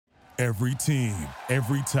Every team,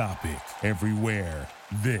 every topic, everywhere.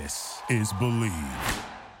 This is Believe.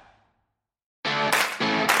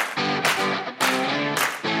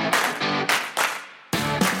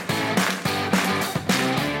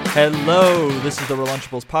 Hello, this is the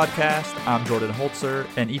Relunchables podcast. I'm Jordan Holzer,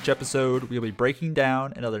 and each episode we'll be breaking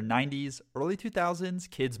down another 90s, early 2000s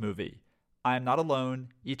kids movie. I am not alone.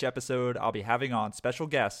 Each episode I'll be having on special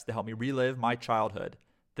guests to help me relive my childhood.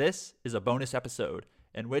 This is a bonus episode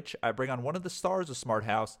in which I bring on one of the stars of Smart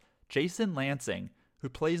House, Jason Lansing, who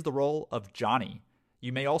plays the role of Johnny.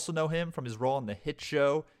 You may also know him from his role in the hit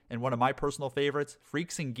show and one of my personal favorites,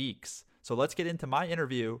 Freaks and Geeks. So let's get into my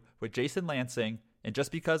interview with Jason Lansing. And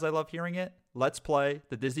just because I love hearing it, let's play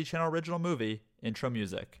the Disney Channel original movie intro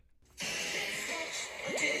music.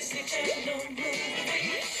 Disney Channel movie.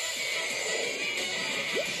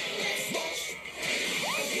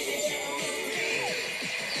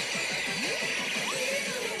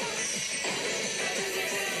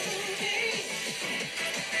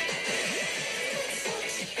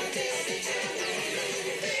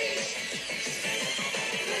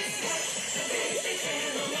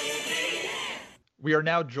 We are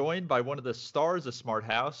now joined by one of the stars of Smart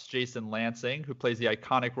House, Jason Lansing, who plays the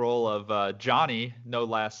iconic role of Johnny, no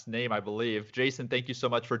last name, I believe. Jason, thank you so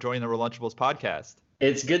much for joining the Relunchables podcast.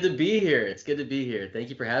 It's good to be here. Thank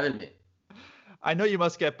you for having me. I know you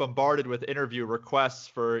must get bombarded with interview requests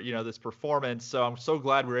for, this performance, so I'm so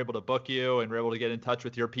glad we were able to book you and we're able to get in touch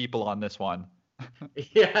with your people on this one.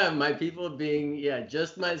 Yeah, my people being,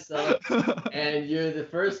 just myself, and you're the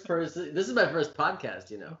first person. This is my first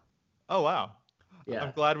podcast, Oh, wow. Yeah.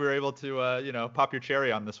 I'm glad we were able to, pop your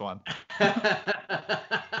cherry on this one.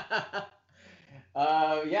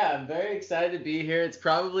 I'm very excited to be here. It's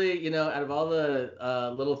probably, out of all the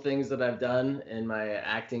little things that I've done in my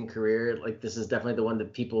acting career, this is definitely the one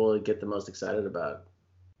that people get the most excited about.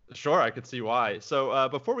 Sure, I could see why. So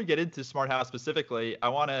before we get into Smart House specifically, I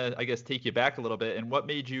want to, take you back a little bit. And what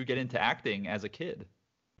made you get into acting as a kid?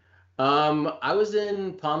 I was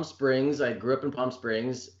in Palm Springs. I grew up in Palm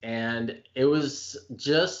Springs, and it was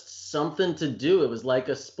just something to do. It was like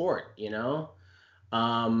a sport,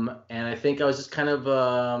 And I think I was just kind of,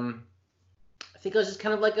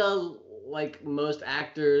 like most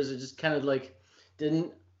actors. I just kind of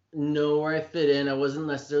didn't know where I fit in. I wasn't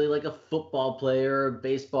necessarily like a football player or a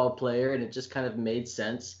baseball player, and it just kind of made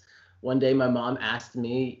sense. One day, my mom asked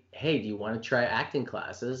me, "Hey, do you want to try acting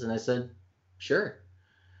classes?" And I said, "Sure."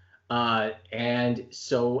 And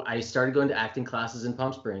so I started going to acting classes in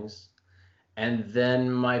Palm Springs. And then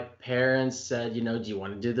my parents said, do you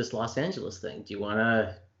want to do this Los Angeles thing? Do you want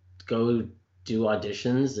to go do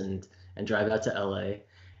auditions and drive out to LA?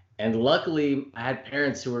 And luckily, I had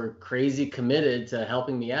parents who were crazy committed to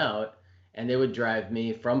helping me out. And they would drive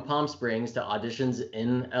me from Palm Springs to auditions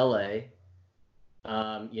in LA,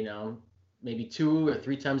 maybe 2 or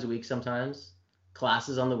 3 times a week sometimes,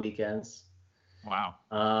 classes on the weekends. Wow.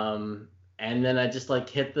 And then I just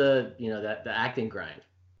hit the acting grind.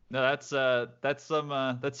 No, that's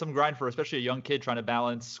some grind for especially a young kid trying to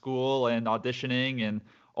balance school and auditioning and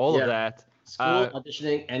all of that. School,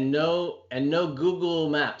 auditioning, and no Google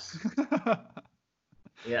Maps.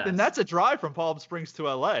 Yeah. And that's a drive from Palm Springs to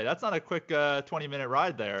LA. That's not a quick 20-minute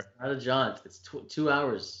ride there. It's not a jaunt. It's 2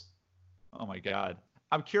 hours. Oh my God.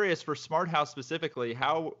 I'm curious, for Smart House specifically,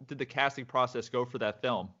 how did the casting process go for that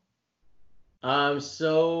film?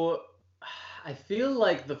 So I feel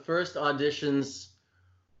like the first auditions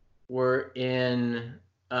were in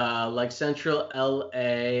Central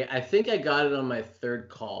LA. I think I got it on my third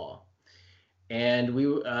call, and we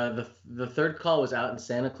the third call was out in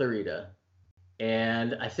Santa Clarita,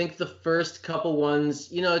 and I think the first couple ones,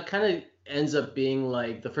 it kind of ends up being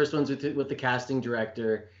like the first ones with the casting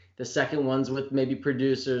director. The second one's with maybe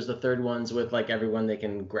producers. The third one's with everyone they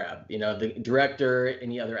can grab. The director,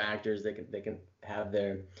 any other actors they can have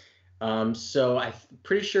there. So I'm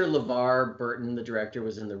pretty sure LeVar Burton, the director,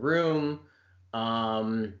 was in the room.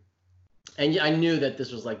 And I knew that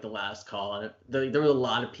this was the last call, and there were a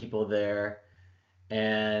lot of people there,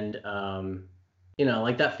 and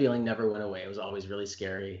that feeling never went away. It was always really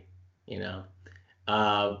scary,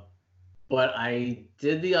 But I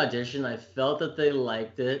did the audition. I felt that they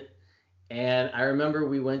liked it. And I remember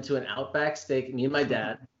we went to an Outback Steak, me and my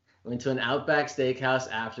dad went to an Outback Steakhouse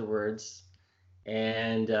afterwards.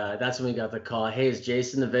 And that's when we got the call, "Hey, is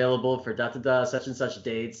Jason available for such and such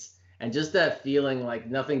dates?" And just that feeling,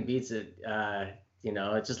 nothing beats it.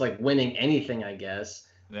 It's just like winning anything, I guess.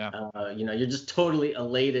 Yeah. You're just totally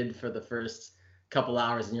elated for the first couple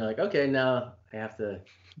hours, and you're like, okay, now I have to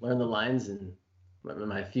learn the lines and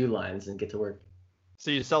my few lines and get to work.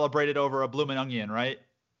 So you celebrated over a bloomin' onion, right?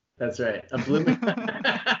 That's right. A blooming.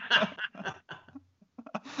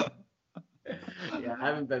 Yeah, I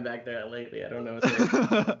haven't been back there lately. I don't know what they.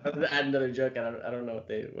 Add another joke. I don't know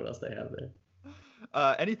what else they have there.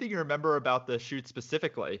 Anything you remember about the shoot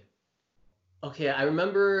specifically? Okay, I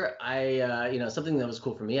remember something that was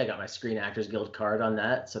cool for me. I got my Screen Actors Guild card on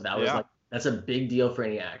that, so that was Yeah. that's a big deal for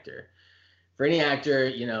any actor. For any actor,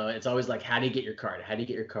 it's always like, how do you get your card? How do you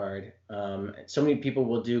get your card? So many people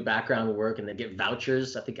will do background work and they get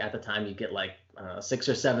vouchers. I think at the time you get like 6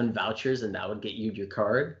 or 7 vouchers, and that would get you your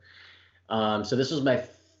card. So this was my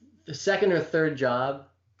second or third job,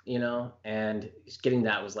 and getting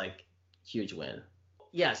that was like a huge win.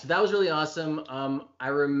 Yeah, so that was really awesome. I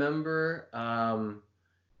remember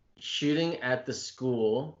shooting at the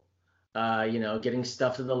school, getting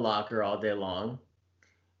stuff to the locker all day long.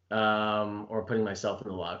 Or putting myself in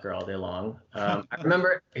the locker all day long. I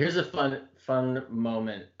remember, here's a fun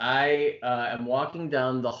moment. I am walking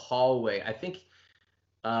down the hallway. I think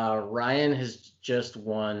Ryan has just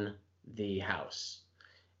won the house.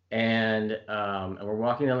 And we're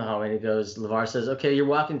walking down the hallway, and LeVar says, okay, you're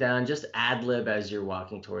walking down, just ad lib as you're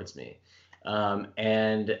walking towards me.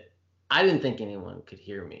 And I didn't think anyone could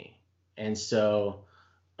hear me. And so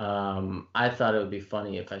I thought it would be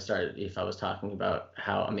funny if I was talking about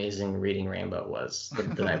how amazing Reading Rainbow was the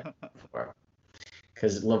night before,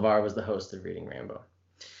 because LeVar was the host of Reading Rainbow.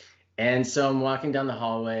 And so I'm walking down the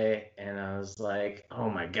hallway, and I was like, oh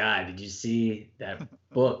my God, did you see that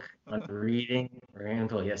book on Reading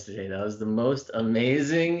Rainbow yesterday? That was the most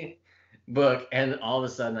amazing book. And all of a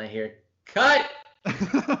sudden I hear, cut!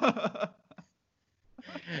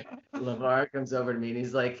 LeVar comes over to me, and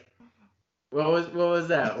he's like, what was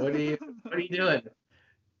that? What are you doing?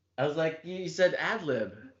 I was like, you said ad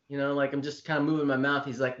lib, like I'm just kind of moving my mouth.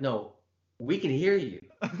 He's like, no, we can hear you.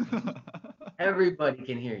 Everybody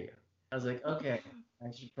can hear you. I was like, okay,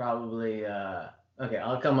 I should probably, okay,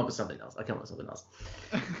 I'll come up with something else. So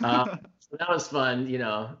that was fun,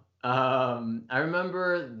 I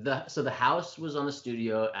remember the house was on the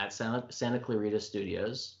studio at Santa Clarita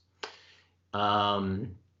Studios.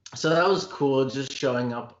 So that was cool, just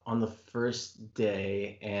showing up on the first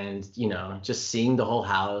day and, just seeing the whole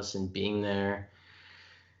house and being there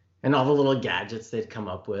and all the little gadgets they'd come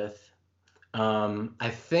up with. I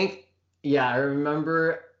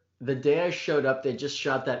remember the day I showed up, they just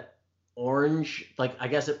shot that orange, like, I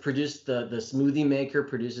guess it produced the smoothie maker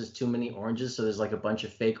produces too many oranges. So there's like a bunch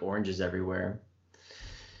of fake oranges everywhere.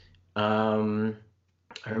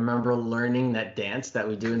 I remember learning that dance that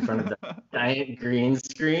we do in front of the giant green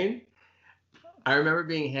screen. I remember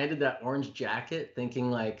being handed that orange jacket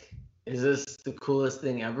thinking like, is this the coolest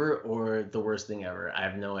thing ever or the worst thing ever? I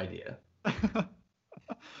have no idea.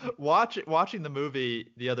 Watching the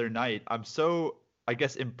movie the other night, I'm so, I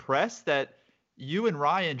guess, impressed that you and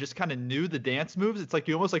Ryan just kind of knew the dance moves. It's like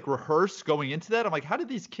you almost like rehearsed going into that. I'm like, how did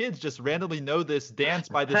these kids just randomly know this dance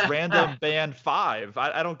by this random band 5?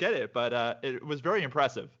 I don't get it, but it was very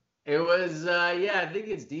impressive. It was, I think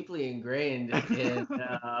it's deeply ingrained in,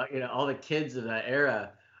 all the kids of that era.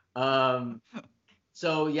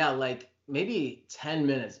 So yeah, like maybe 10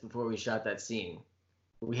 minutes before we shot that scene,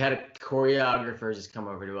 we had a choreographer just come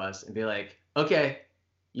over to us and be like, okay,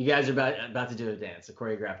 you guys are about to do a dance, a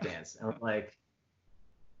choreographed dance. And we're like,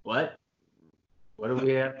 what do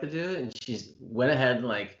we have to do? And she's went ahead and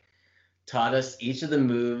like taught us each of the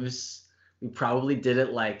moves. We probably did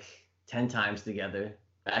it like 10 times together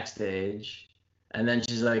backstage. And then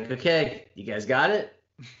she's like, okay, you guys got it?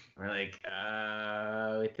 We're like,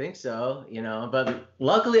 we think so, but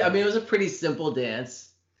luckily, I mean, it was a pretty simple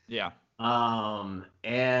dance. Yeah. And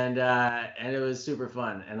it was super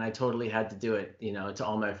fun. And I totally had to do it, to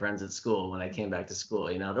all my friends at school when I came back to school,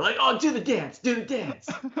 they're like, oh, do the dance.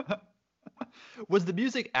 Was the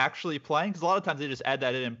music actually playing? Because a lot of times they just add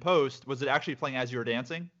that in post. Was it actually playing as you were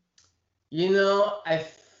dancing? I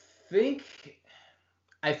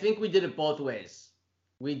think we did it both ways.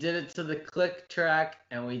 We did it to the click track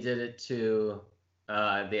and we did it to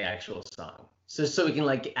the actual song. So we can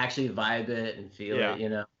like actually vibe it and feel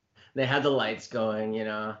it, They had the lights going,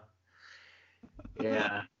 Yeah,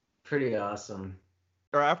 pretty awesome.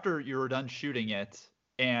 Or after you were done shooting it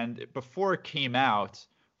and before it came out,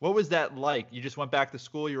 what was that like? You just went back to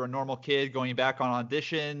school, you were a normal kid going back on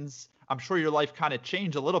auditions. I'm sure your life kind of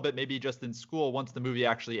changed a little bit, maybe just in school once the movie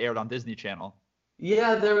actually aired on Disney Channel.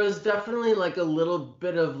 Yeah, there was definitely like a little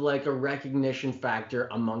bit of like a recognition factor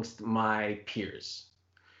amongst my peers.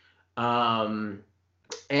 And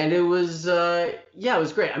it was, it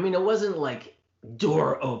was great. I mean, it wasn't like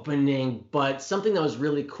door opening, but something that was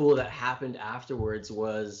really cool that happened afterwards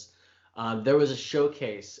was there was a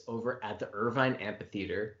showcase over at the Irvine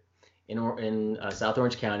Amphitheater. in South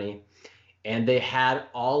Orange County, and they had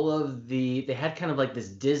they had kind of like this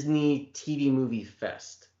Disney TV movie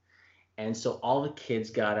fest. And so all the kids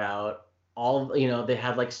got out. They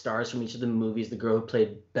had like stars from each of the movies. The girl who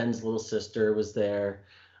played Ben's little sister was there.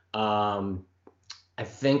 Um, I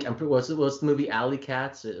think what's the movie Alley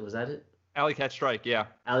Cats? Was that it? Alley Cat Strike, yeah.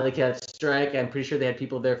 Alley Cat Strike. I'm pretty sure they had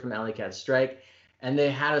people there from Alley Cat Strike, and they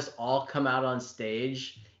had us all come out on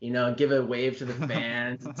stage, give a wave to the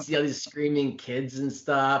fans, and see all these screaming kids and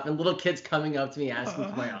stuff, and little kids coming up to me asking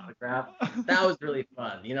for my autograph. That was really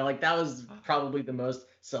fun. Like that was probably the most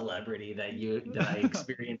celebrity that I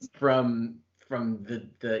experienced from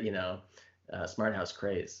the Smart House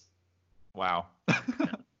craze. Wow.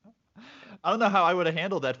 I don't know how I would have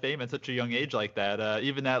handled that fame at such a young age like that,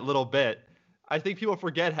 even that little bit. I think people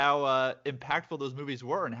forget how impactful those movies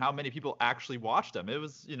were and how many people actually watched them. It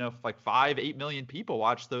was, like 5-8 million people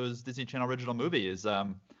watched those Disney Channel original movies.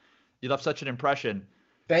 You left such an impression.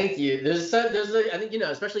 Thank you. I think,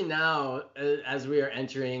 especially now as we are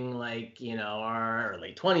entering our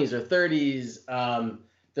late 20s or 30s,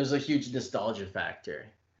 there's a huge nostalgia factor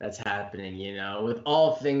that's happening, with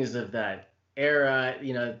all things of that era.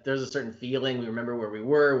 There's a certain feeling. We remember where we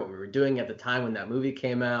were, what we were doing at the time when that movie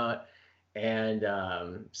came out. And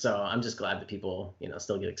so I'm just glad that people,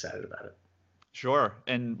 still get excited about it. Sure.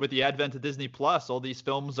 And with the advent of Disney Plus, all these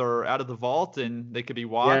films are out of the vault and they could be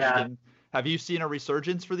watched. Yeah. And have you seen a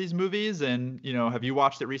resurgence for these movies? And, have you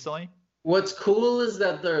watched it recently? What's cool is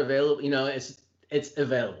that they're available. It's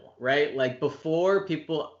available, right? Like before,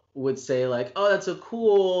 people would say like, oh, that's so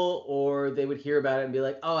cool, or they would hear about it and be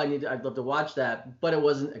like, oh, I'd love to watch that, but it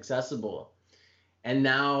wasn't accessible. And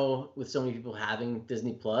now with so many people having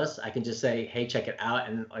Disney Plus, I can just say, hey, check it out.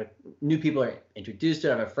 And like new people are introduced to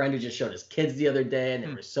it. I have a friend who just showed his kids the other day and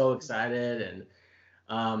they were so excited.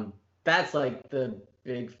 And that's like the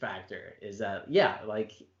big factor is that, yeah,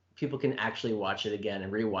 like people can actually watch it again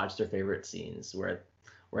and rewatch their favorite scenes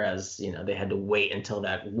whereas, they had to wait until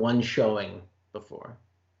that one showing before.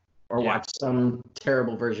 Or watch some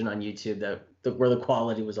terrible version on YouTube where the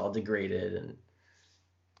quality was all degraded. And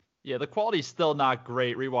yeah, the quality's still not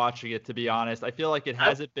great rewatching it, to be honest. I feel like it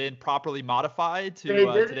hasn't been properly modified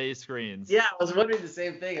to today's screens. Yeah, I was wondering the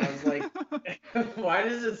same thing. I was like, why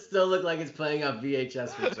does it still look like it's playing off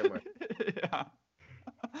VHS from somewhere? Yeah.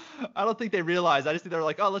 I don't think they realize. I just think they're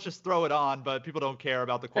like, oh, let's just throw it on, but people don't care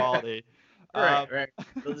about the quality. Right.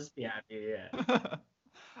 They'll just be happy, yeah.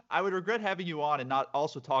 I would regret having you on and not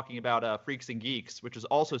also talking about Freaks and Geeks, which is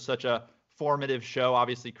also such a formative show,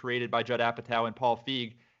 obviously created by Judd Apatow and Paul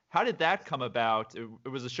Feig. How did that come about? It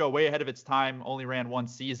was a show way ahead of its time, only ran one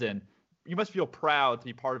season. You must feel proud to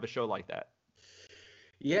be part of a show like that.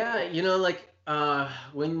 Yeah,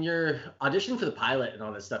 when you're auditioning for the pilot and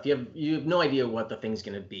all this stuff, you have no idea what the thing's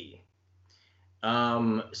gonna be.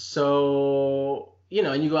 So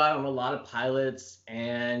and you go out on a lot of pilots,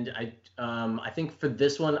 and I think for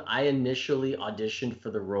this one, I initially auditioned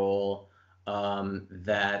for the role oh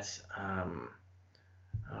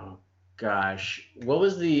gosh, what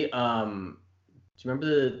was the do you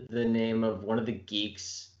remember the name of one of the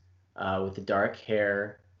geeks with the dark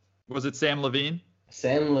hair? Was it Sam Levine?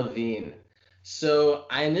 Sam Levine. So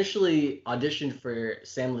I initially auditioned for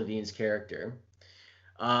Sam Levine's character.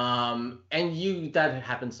 And that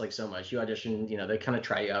happens like so much. You audition, they kind of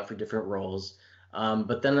try you out for different roles.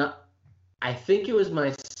 But then I think it was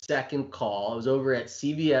my second call. I was over at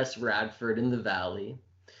CBS Radford in the Valley.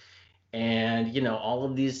 And, all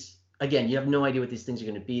of these, again, you have no idea what these things are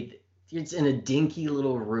going to be. It's in a dinky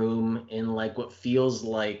little room in like what feels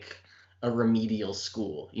like a remedial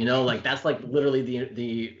school, like that's like literally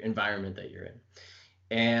the environment that you're in.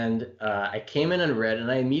 And I came in and read,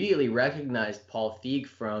 and I immediately recognized Paul Feig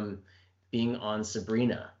from being on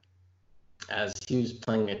Sabrina, as he was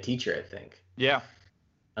playing a teacher, I think. Yeah.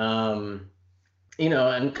 And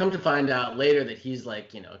come to find out later that he's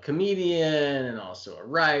like, a comedian and also a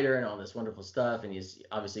writer and all this wonderful stuff. And he's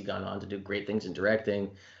obviously gone on to do great things in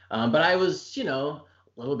directing. But I was, a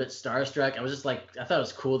little bit starstruck. I was just like, I thought it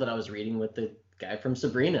was cool that I was reading with the guy from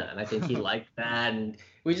Sabrina, and I think he liked that, and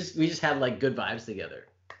we just had like good vibes together,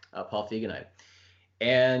 Paul Feig and I,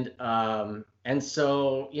 and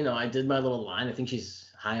so I did my little line. I think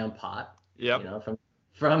she's high on pot. Yep.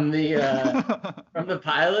 From the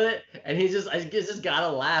pilot, and I just gotta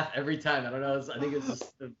laugh every time. I don't know. I think it's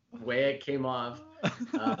just the way it came off.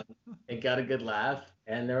 It got a good laugh,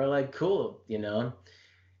 and they were like, cool,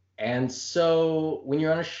 And so when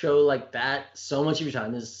you're on a show like that, so much of your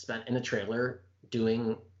time is spent in a trailer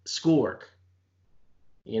doing schoolwork,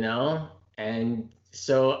 And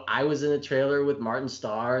so I was in a trailer with Martin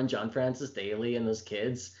Starr and John Francis Daly and those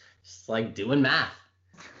kids just like doing math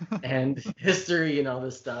and history and all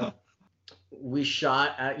this stuff. We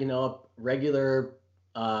shot at, a regular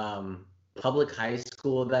public high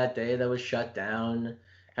school that day that was shut down.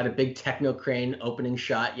 Had a big techno crane opening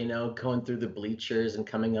shot, going through the bleachers and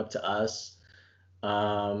coming up to us.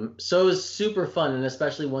 So it was super fun. And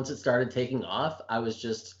especially once it started taking off, I was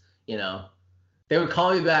just, they would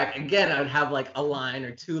call me back. Again, I'd have like a line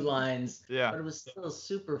or two lines, Yeah. but it was still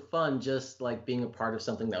super fun just like being a part of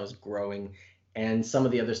something that was growing. And some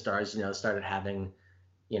of the other stars, started having,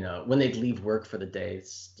 when they'd leave work for the day,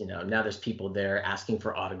 now there's people there asking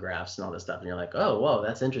for autographs and all this stuff. And you're like, oh, whoa,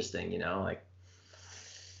 that's interesting. Like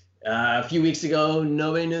a few weeks ago,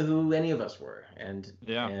 nobody knew who any of us were. And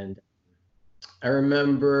I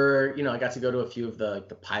remember, I got to go to a few of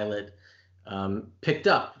the pilot picked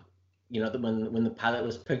up, when the pilot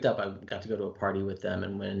was picked up, I got to go to a party with them.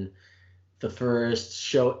 And when the first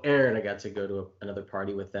show aired, I got to go to another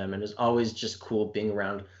party with them. And it was always just cool being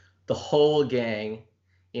around the whole gang.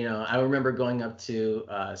 I remember going up to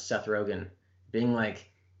Seth Rogen being like,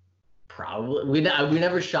 probably, we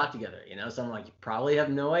never shot together, so I'm like, you probably have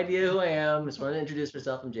no idea who I am. Just wanted to introduce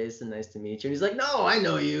myself. I'm Jason. Nice to meet you. And he's like, no, I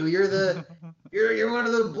know you. You're one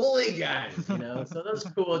of the bully guys, So that was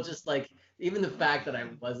cool. Just like, even the fact that I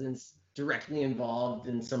wasn't directly involved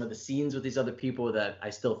in some of the scenes with these other people, that I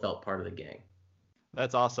still felt part of the gang.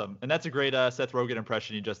 That's awesome. And that's a great Seth Rogen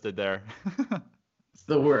impression you just did there. It's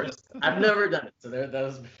the worst. I've never done it. So that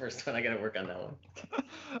was the first one. I got to work on that one.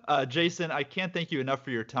 Jason, I can't thank you enough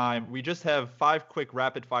for your time. We just have 5 quick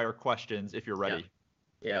rapid fire questions if you're ready.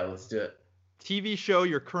 Yeah, let's do it. TV show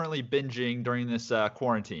you're currently binging during this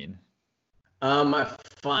quarantine?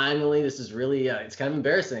 This is really, it's kind of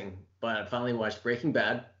embarrassing, but I finally watched Breaking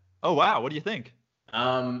Bad. Oh, wow. What do you think?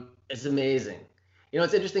 It's amazing.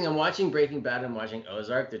 It's interesting. I'm watching Breaking Bad and I'm watching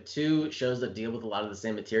Ozark. They're 2 shows that deal with a lot of the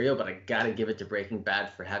same material, but I got to give it to Breaking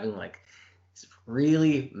Bad for having like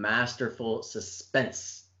really masterful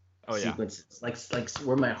suspense sequences, like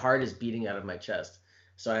where my heart is beating out of my chest.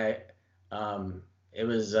 So it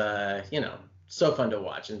was, so fun to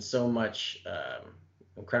watch, and so much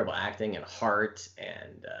incredible acting and heart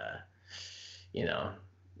and,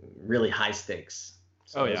 really high stakes.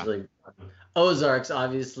 So it was really fun. Ozarks,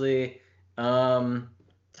 obviously.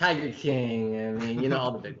 Tiger King. I mean,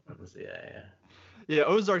 all the big ones. Yeah,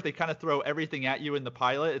 Ozark, they kind of throw everything at you in the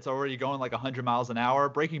pilot. It's already going like 100 miles an hour.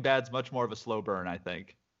 Breaking Bad's much more of a slow burn, I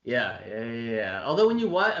think. Yeah. Although when you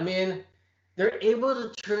watch, they're able to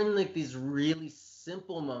turn like these really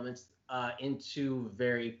simple moments into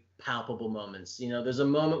very palpable moments. There's a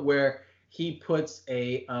moment where he puts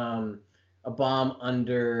a bomb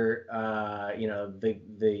under, the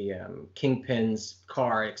Kingpin's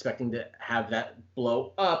car, expecting to have that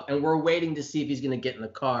blow up, and we're waiting to see if he's going to get in the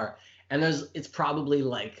car. And it's probably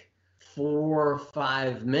like 4 or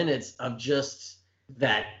 5 minutes of just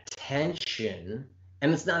that tension,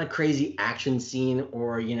 and it's not a crazy action scene,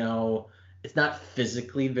 or it's not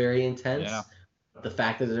physically very intense. Yeah. The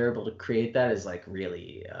fact that they're able to create that is like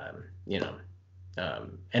really,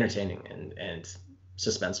 entertaining and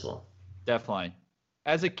suspenseful. Definitely.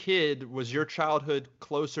 As a kid, was your childhood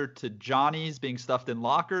closer to Johnny's being stuffed in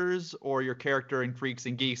lockers, or your character in Freaks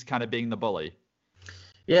and Geeks kind of being the bully?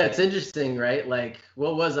 Yeah, it's interesting, right? Like,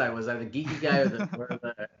 what was I? Was I the geeky guy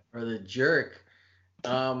or the jerk?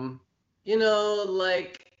 I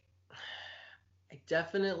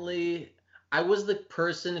was the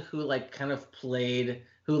person who like kind of played,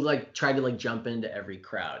 who like tried to like jump into every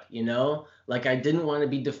crowd, Like, I didn't want to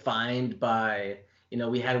be defined by,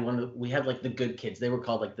 we had like the good kids. They were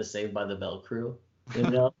called like the Saved by the Bell crew,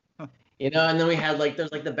 and then we had like,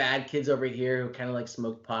 there's like the bad kids over here who kind of like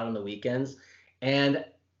smoked pot on the weekends. And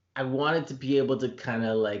I wanted to be able to kind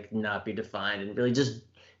of like not be defined and really just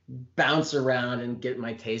bounce around and get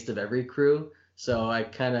my taste of every crew. So I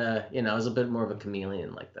kind of, I was a bit more of a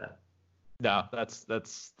chameleon like that. No, that's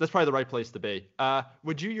probably the right place to be.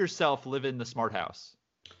 Would you yourself live in the smart house?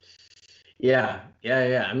 Yeah.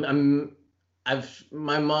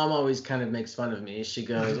 My mom always kind of makes fun of me. She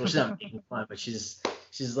goes, well, she's not making fun, but she's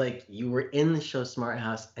like, you were in the show Smart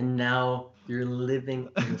House, and now you're living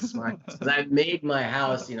in the Smart House. Because I made my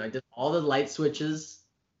house, I did all the light switches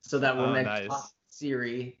so that when I talk to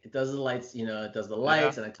Siri, it does the lights, it does the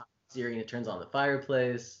lights, and I talk to Siri and it turns on the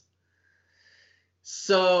fireplace.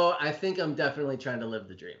 So I think I'm definitely trying to live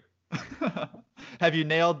the dream. Have you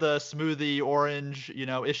nailed the smoothie orange,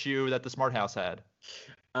 issue that the Smart House had?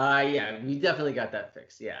 Yeah, we definitely got that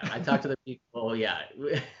fixed. Yeah, I talked to the people. Yeah,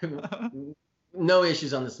 no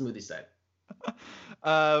issues on the smoothie side.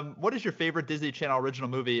 What is your favorite Disney Channel original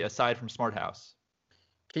movie aside from Smart House?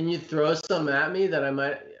 Can you throw some at me that I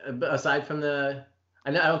might, aside from I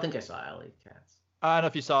don't think I saw Alley Cats. I don't know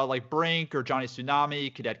if you saw like Brink or Johnny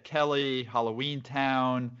Tsunami, Cadet Kelly, Halloween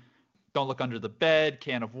Town, Don't Look Under the Bed,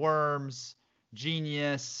 Can of Worms,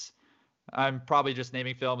 Genius. I'm probably just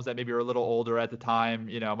naming films that maybe were a little older at the time.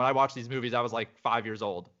 When I watched these movies, I was like 5 years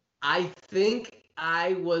old. I think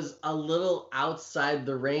I was a little outside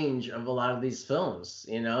the range of a lot of these films,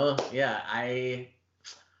 Yeah,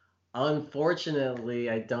 unfortunately,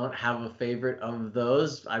 I don't have a favorite of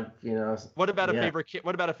those. What about a favorite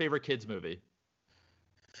What about a favorite kids movie?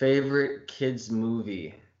 Favorite kids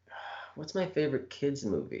movie. What's my favorite kids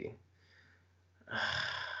movie?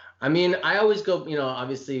 I mean, I always go,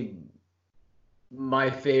 obviously my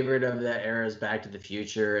favorite of that era is Back to the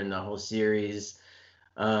Future and the whole series.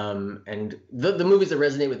 And the movies that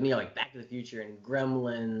resonate with me are like Back to the Future and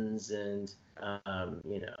Gremlins and,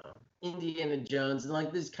 Indiana Jones and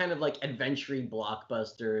like these kind of like adventure-y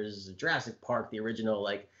blockbusters, Jurassic Park, the original.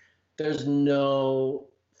 Like, there's no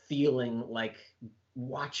feeling like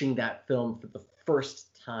watching that film for the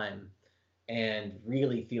first time and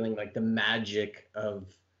really feeling like the magic of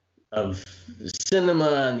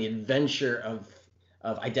cinema and the adventure of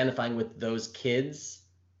identifying with those kids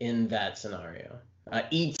in that scenario.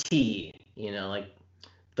 E.T., like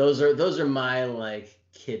those are my like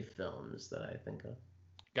kid films that I think of.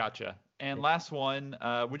 Gotcha. And last one,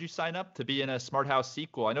 would you sign up to be in a Smart House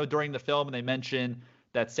sequel? I know during the film they mentioned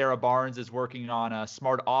that Sarah Barnes is working on a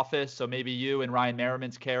smart office, so maybe you and Ryan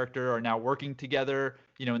Merriman's character are now working together,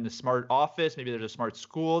 in the smart office. Maybe there's a smart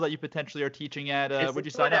school that you potentially are teaching at. Would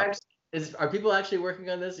you sign up? Are people actually working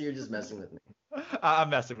on this, or you're just messing with me? I'm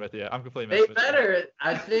messing with you. I'm completely messing with you. They better.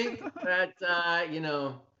 I think that,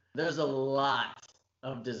 there's a lot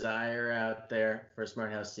of desire out there for a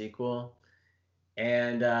Smart House sequel.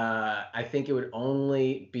 And I think it would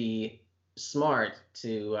only be smart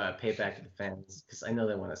to pay back to the fans because I know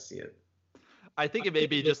they want to see it. I think it may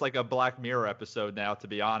be just like a Black Mirror episode now, to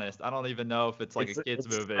be honest. I don't even know if it's like a kid's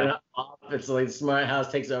movie. It's like Smart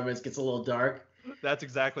House takes over. It gets a little dark. That's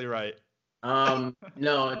exactly right.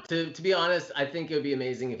 No, to be honest, I think it would be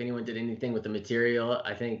amazing if anyone did anything with the material.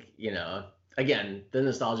 I think, again, the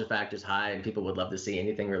nostalgia factor is high and people would love to see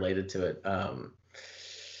anything related to it.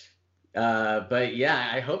 But yeah,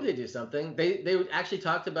 I hope they do something. They actually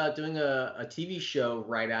talked about doing a TV show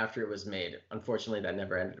right after it was made. Unfortunately, that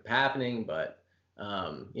never ended up happening, but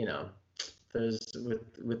there's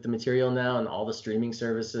with the material now and all the streaming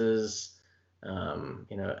services,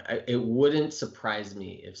 it wouldn't surprise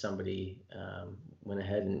me if somebody went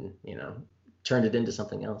ahead and, turned it into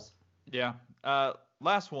something else. Yeah.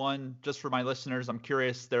 Last one, just for my listeners, I'm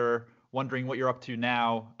curious, they're wondering what you're up to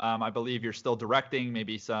now. I believe you're still directing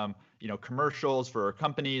maybe some, commercials for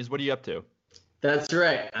companies. What are you up to? That's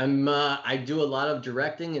right. I do a lot of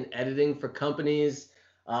directing and editing for companies,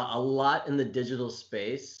 a lot in the digital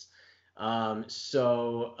space.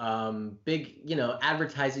 Big,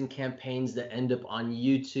 advertising campaigns that end up on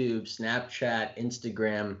YouTube, Snapchat,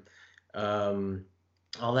 Instagram,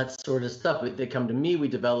 all that sort of stuff. They come to me, we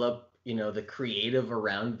develop, the creative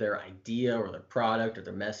around their idea or their product or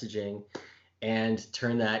their messaging and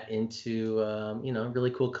turn that into,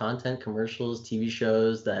 really cool content, commercials, TV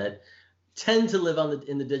shows that tend to live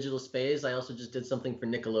in the digital space. I also just did something for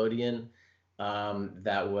Nickelodeon.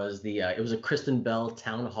 That was it was a Kristen Bell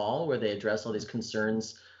town hall where they address all these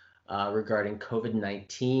concerns regarding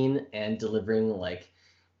COVID-19 and delivering like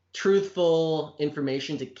truthful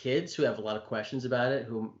information to kids who have a lot of questions about it,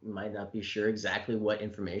 who might not be sure exactly what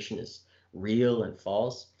information is real and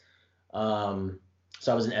false.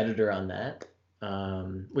 So I was an editor on that,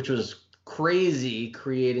 which was crazy,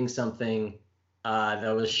 creating something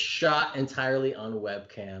that was shot entirely on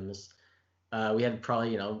webcams. We had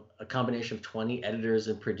probably, a combination of 20 editors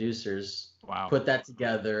and producers. Wow. Put that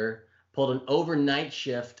together, pulled an overnight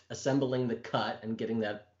shift assembling the cut and getting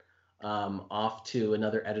that off to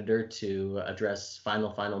another editor to address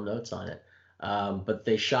final notes on it. But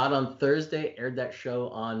they shot on Thursday, aired that show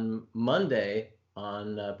on Monday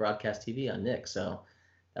on broadcast TV on Nick. So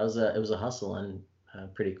it was a hustle and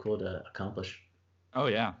pretty cool to accomplish. Oh,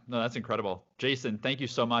 yeah. No, that's incredible. Jason, thank you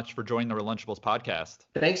so much for joining the Relunchables podcast.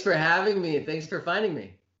 Thanks for having me. Thanks for finding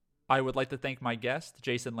me. I would like to thank my guest,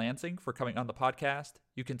 Jason Lansing, for coming on the podcast.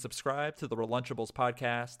 You can subscribe to the Relunchables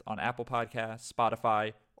podcast on Apple Podcasts,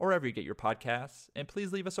 Spotify, or wherever you get your podcasts. And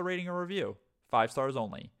please leave us a rating or review. 5 stars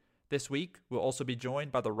only. This week, we'll also be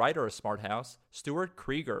joined by the writer of Smart House, Stuart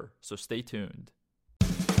Krieger, so stay tuned.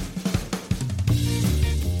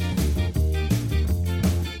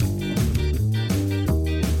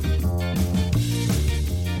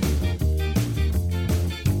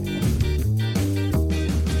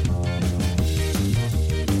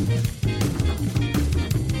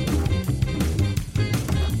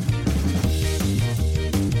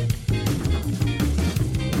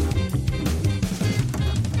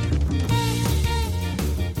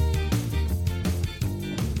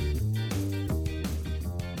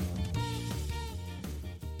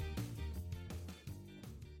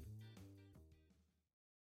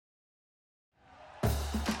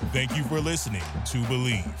 Thank you for listening to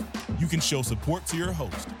Believe. You can show support to your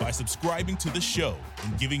host by subscribing to the show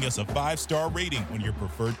and giving us a 5-star rating on your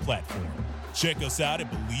preferred platform. Check us out at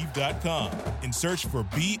Believe.com and search for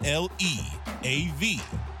BLEAV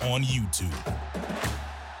on YouTube.